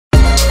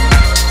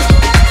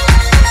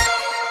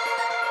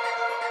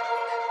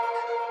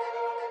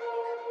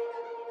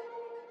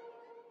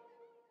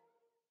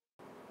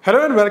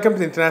Hello and welcome to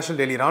the International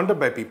Daily Roundup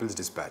by People's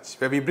Dispatch,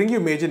 where we bring you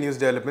major news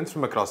developments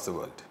from across the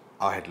world.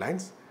 Our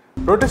headlines: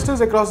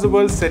 protesters across the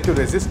world set to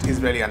resist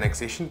Israeli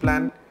annexation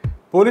plan,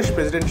 Polish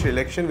presidential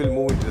election will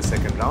move into the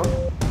second round,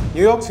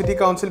 New York City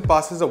Council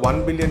passes a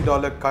 $1 billion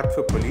cut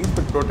for police,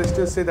 but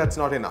protesters say that's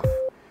not enough.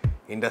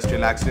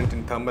 Industrial accident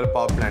in thermal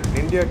power plant in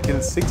India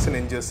kills 6 and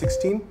injures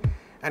 16,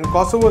 and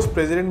Kosovo's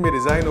president may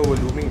resign over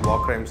looming war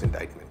crimes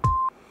indictment.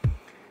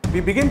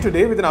 We begin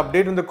today with an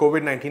update on the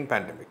COVID-19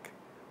 pandemic.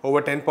 Over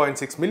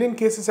 10.6 million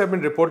cases have been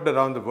reported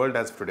around the world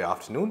as of today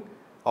afternoon.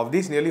 Of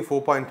these, nearly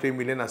 4.3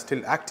 million are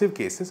still active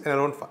cases and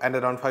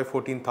around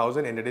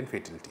 514,000 ended in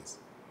fatalities.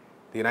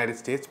 The United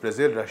States,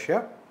 Brazil,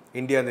 Russia,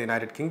 India and the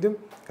United Kingdom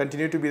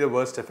continue to be the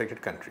worst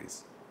affected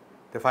countries.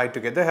 The five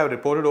together have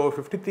reported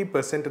over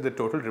 53% of the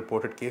total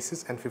reported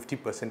cases and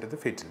 50% of the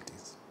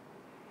fatalities.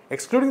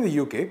 Excluding the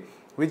UK,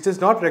 which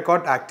does not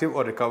record active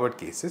or recovered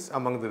cases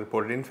among the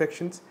reported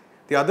infections,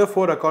 the other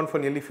four account for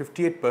nearly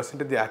 58%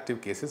 of the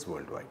active cases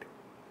worldwide.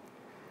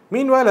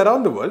 Meanwhile,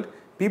 around the world,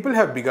 people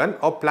have begun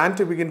or plan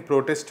to begin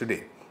protests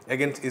today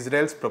against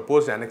Israel's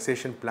proposed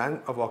annexation plan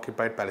of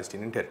occupied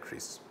Palestinian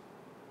territories.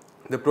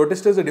 The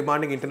protesters are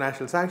demanding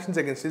international sanctions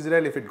against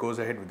Israel if it goes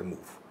ahead with the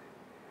move.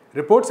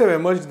 Reports have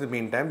emerged in the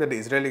meantime that the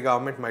Israeli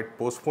government might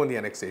postpone the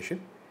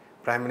annexation.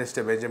 Prime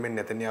Minister Benjamin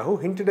Netanyahu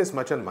hinted as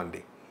much on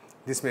Monday.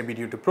 This may be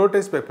due to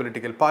protests by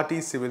political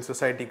parties, civil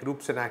society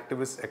groups and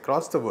activists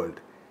across the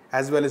world,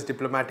 as well as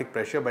diplomatic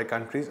pressure by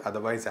countries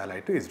otherwise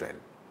allied to Israel.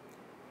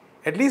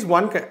 At least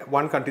one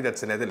country,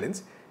 that's the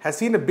Netherlands, has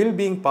seen a bill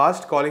being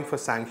passed calling for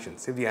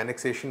sanctions if the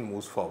annexation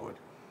moves forward.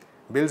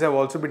 Bills have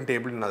also been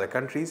tabled in other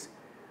countries.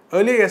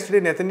 Earlier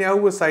yesterday,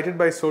 Netanyahu was cited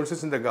by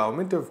sources in the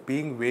government of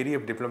being wary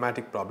of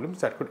diplomatic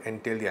problems that could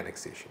entail the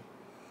annexation.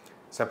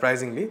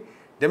 Surprisingly,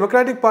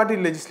 Democratic Party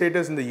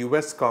legislators in the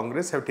US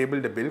Congress have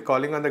tabled a bill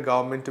calling on the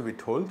government to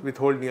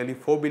withhold nearly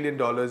 $4 billion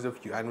of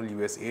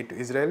annual US aid to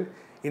Israel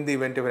in the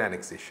event of an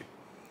annexation.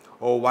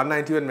 Over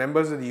 191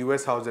 members of the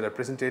US House of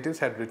Representatives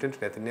had written to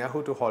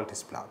Netanyahu to halt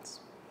his plans.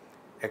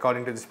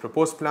 According to this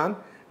proposed plan,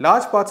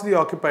 large parts of the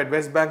occupied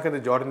West Bank and the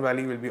Jordan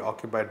Valley will be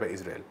occupied by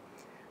Israel.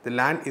 The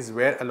land is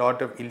where a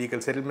lot of illegal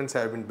settlements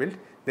have been built.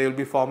 They will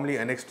be formally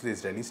annexed to the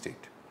Israeli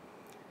state.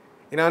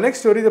 In our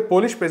next story, the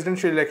Polish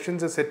presidential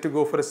elections are set to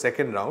go for a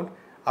second round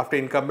after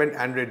incumbent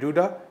Andrzej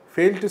Duda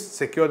failed to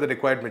secure the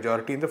required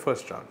majority in the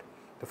first round.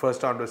 The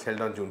first round was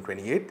held on June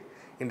 28th.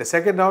 In the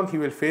second round, he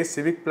will face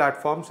civic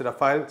platform's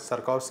Rafał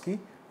Trzaskowski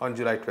on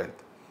July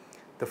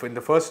 12th. In the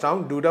first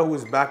round, Duda, who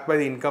is backed by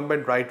the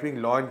incumbent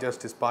right-wing Law and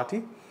Justice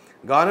Party,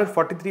 garnered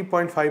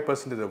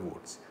 43.5% of the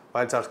votes,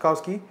 while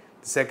Trzaskowski,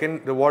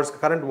 the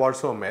current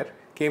Warsaw mayor,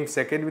 came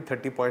second with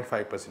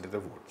 30.5% of the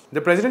votes. The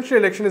presidential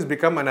election has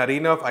become an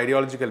arena of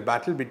ideological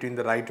battle between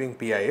the right-wing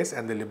PIS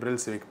and the liberal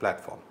civic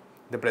platform.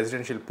 The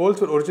presidential polls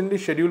were originally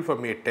scheduled for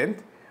May 10th,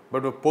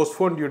 but were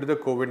postponed due to the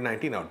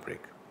COVID-19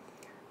 outbreak.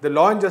 The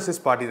Law and Justice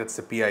Party, that's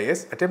the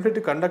PIS, attempted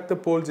to conduct the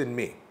polls in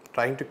May,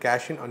 trying to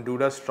cash in on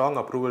Duda's strong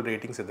approval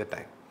ratings at the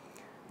time.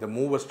 The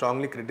move was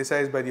strongly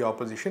criticized by the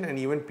opposition and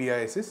even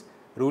PIS's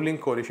ruling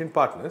coalition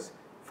partners,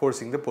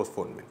 forcing the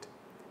postponement.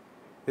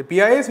 The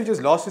PIS, which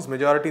has lost its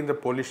majority in the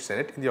Polish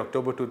Senate in the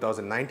October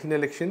 2019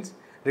 elections,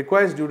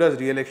 requires Duda's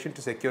re-election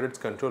to secure its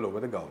control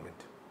over the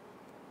government.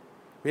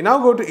 We now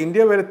go to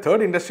India, where a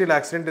third industrial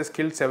accident has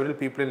killed several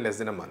people in less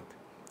than a month.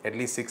 At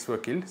least 6 were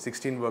killed,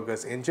 16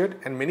 workers injured,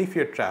 and many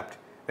fear trapped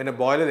when a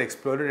boiler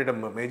exploded at a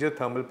major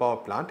thermal power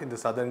plant in the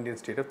southern Indian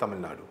state of Tamil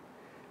Nadu.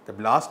 The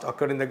blast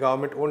occurred in the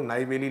government-owned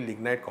Neyveli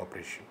Lignite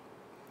Corporation.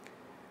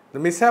 The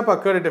mishap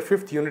occurred at a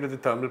fifth unit of the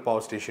thermal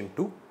power station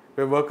 2,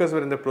 where workers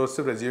were in the process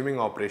of resuming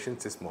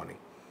operations this morning.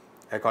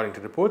 According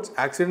to reports,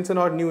 accidents are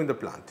not new in the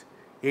plant.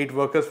 8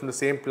 workers from the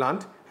same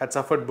plant had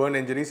suffered burn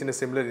injuries in a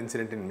similar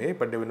incident in May,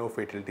 but there were no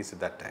fatalities at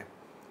that time.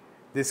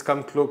 This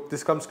comes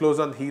close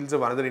on the heels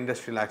of another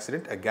industrial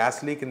accident, a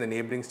gas leak in the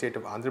neighbouring state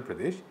of Andhra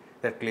Pradesh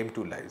that claimed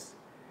 2 lives.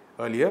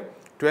 Earlier,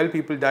 12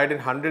 people died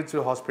and hundreds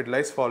were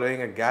hospitalized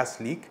following a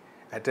gas leak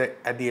at the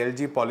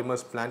LG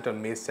Polymers plant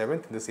on May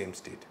 7th in the same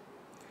state.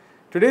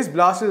 Today's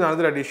blast is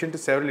another addition to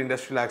several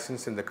industrial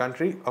accidents in the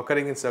country,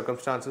 occurring in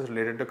circumstances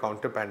related to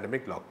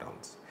counter-pandemic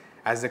lockdowns.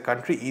 As the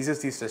country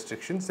eases these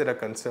restrictions, there are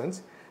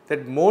concerns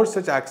that more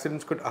such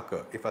accidents could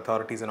occur if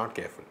authorities are not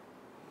careful.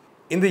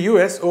 In the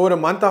US, over a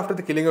month after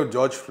the killing of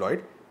George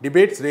Floyd,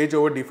 debates rage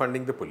over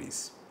defunding the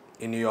police.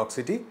 In New York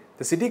City,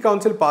 the City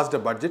Council passed a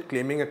budget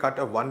claiming a cut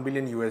of $1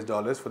 billion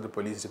for the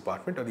police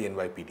department, or the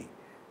NYPD.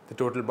 The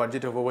total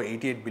budget of over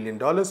 $88 billion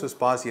was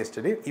passed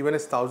yesterday, even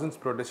as thousands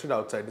protested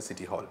outside the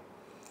City Hall.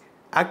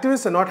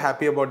 Activists are not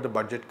happy about the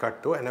budget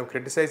cut though and have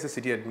criticized the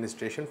city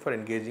administration for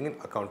engaging in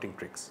accounting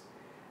tricks.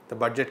 The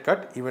budget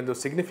cut, even though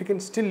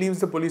significant, still leaves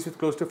the police with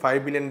close to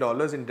 $5 billion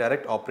in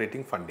direct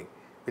operating funding,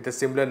 with a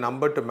similar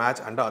number to match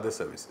under other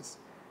services.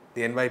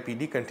 The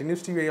NYPD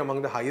continues to be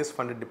among the highest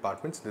funded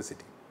departments in the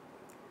city.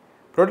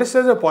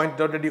 Protesters have pointed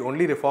out that the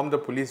only reform the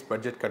police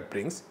budget cut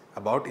brings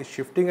about is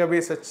shifting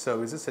away such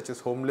services such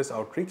as homeless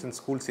outreach and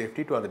school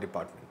safety to other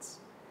departments.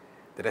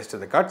 The rest of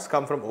the cuts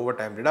come from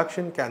overtime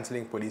reduction,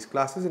 cancelling police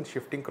classes and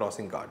shifting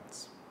crossing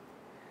guards.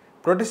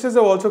 Protesters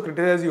have also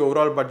criticized the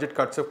overall budget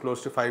cuts of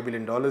close to $5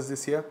 billion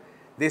this year.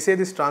 They say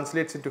this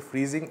translates into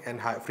freezing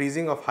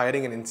of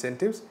hiring and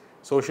incentives,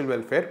 social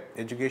welfare,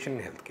 education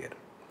and healthcare.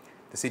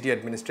 The city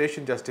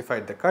administration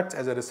justified the cuts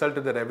as a result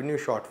of the revenue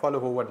shortfall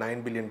of over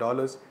 $9 billion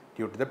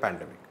due to the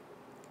pandemic.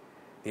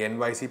 The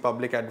NYC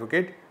public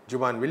advocate,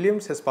 Juman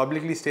Williams, has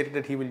publicly stated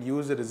that he will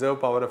use the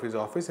reserve power of his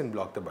office and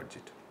block the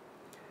budget.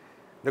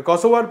 The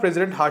Kosovo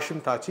President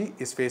Hashim Thaçi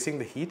is facing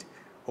the heat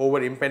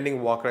over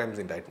impending war crimes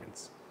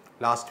indictments.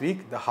 Last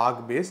week, the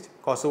Hague-based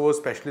Kosovo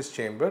Specialist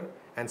Chamber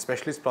and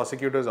Specialist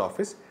Prosecutor's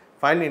Office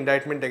filed an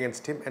indictment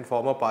against him and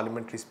former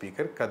Parliamentary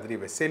Speaker Kadri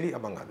Veseli,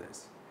 among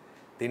others.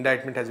 The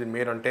indictment has been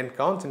made on 10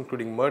 counts,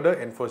 including murder,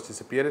 enforced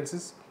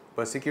disappearances,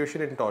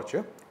 persecution and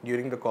torture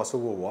during the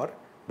Kosovo War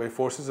by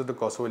forces of the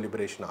Kosovo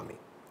Liberation Army.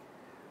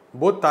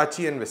 Both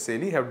Thaçi and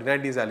Veseli have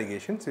denied these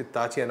allegations, with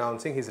Thaçi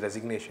announcing his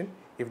resignation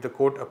if the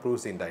court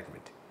approves the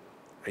indictment.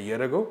 A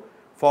year ago,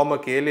 former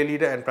KLA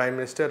leader and Prime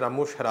Minister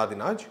Ramush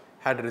Haradinaj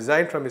had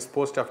resigned from his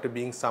post after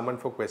being summoned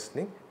for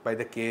questioning by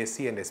the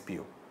KSC and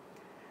SPO.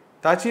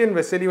 Thaçi and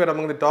Veseli were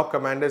among the top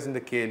commanders in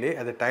the KLA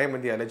at the time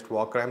when the alleged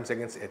war crimes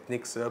against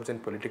ethnic Serbs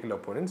and political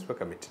opponents were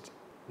committed.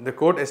 The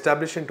court,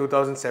 established in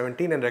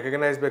 2017 and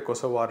recognized by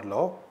Kosovar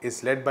law,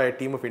 is led by a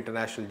team of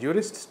international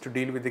jurists to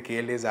deal with the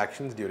KLA's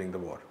actions during the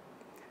war.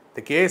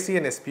 The KSC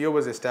and SPO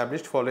was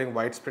established following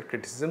widespread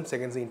criticisms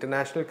against the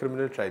International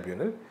Criminal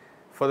Tribunal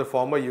for the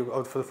former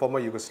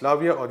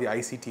Yugoslavia, or the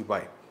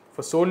ICTY,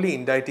 for solely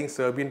indicting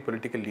Serbian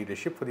political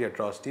leadership for the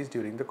atrocities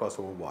during the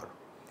Kosovo War.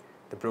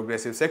 The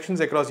progressive sections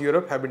across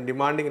Europe have been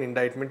demanding an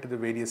indictment to the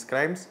various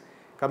crimes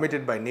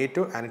committed by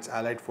NATO and its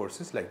allied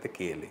forces like the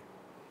KLA.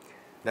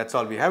 That's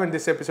all we have in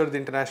this episode of the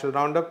International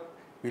Roundup.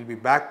 We'll be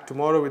back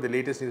tomorrow with the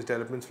latest news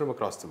developments from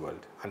across the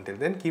world. Until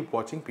then, keep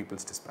watching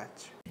People's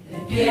Dispatch.